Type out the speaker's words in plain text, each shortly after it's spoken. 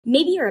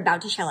Maybe you're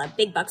about to shell out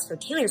big bucks for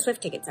Taylor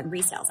Swift tickets on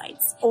resale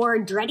sites, or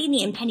dreading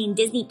the impending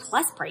Disney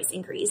Plus price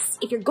increase.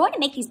 If you're going to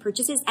make these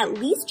purchases, at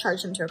least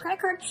charge them to a credit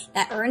card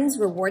that earns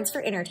rewards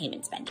for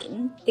entertainment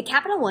spending. The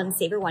Capital One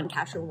Saver One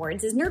Cash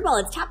Rewards is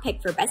NerdWallet's top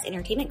pick for best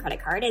entertainment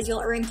credit card, as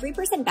you'll earn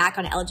 3% back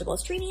on eligible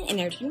streaming and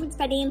entertainment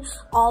spending,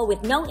 all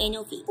with no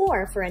annual fee.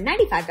 Or for a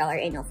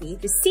 $95 annual fee,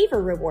 the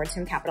Saver Rewards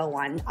from Capital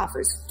One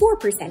offers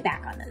 4%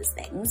 back on those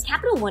things.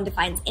 Capital One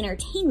defines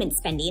entertainment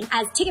spending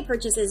as ticket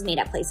purchases made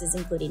at places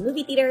including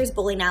movie theaters,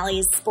 bowling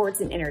alleys,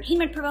 sports and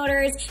entertainment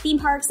promoters, theme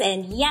parks,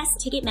 and yes,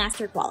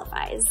 Ticketmaster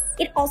qualifies.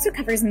 It also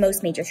covers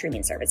most major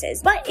streaming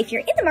services, but if you're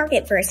in the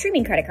market for a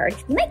streaming credit card,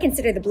 you might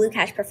consider the Blue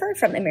Cash Preferred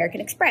from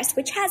American Express,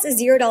 which has a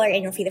 $0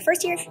 annual fee the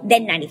first year,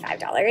 then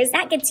 $95.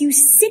 That gets you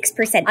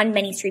 6% on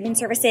many streaming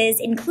services,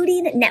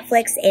 including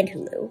Netflix and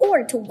Hulu.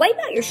 Or to wipe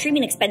out your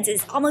streaming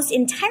expenses almost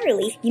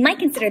entirely, you might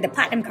consider the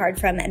Platinum Card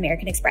from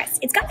American Express.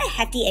 It's got a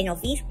hefty annual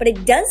fee, but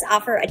it does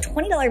offer a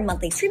 $20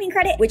 monthly streaming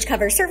credit, which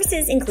covers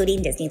services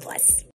including Disney Plus.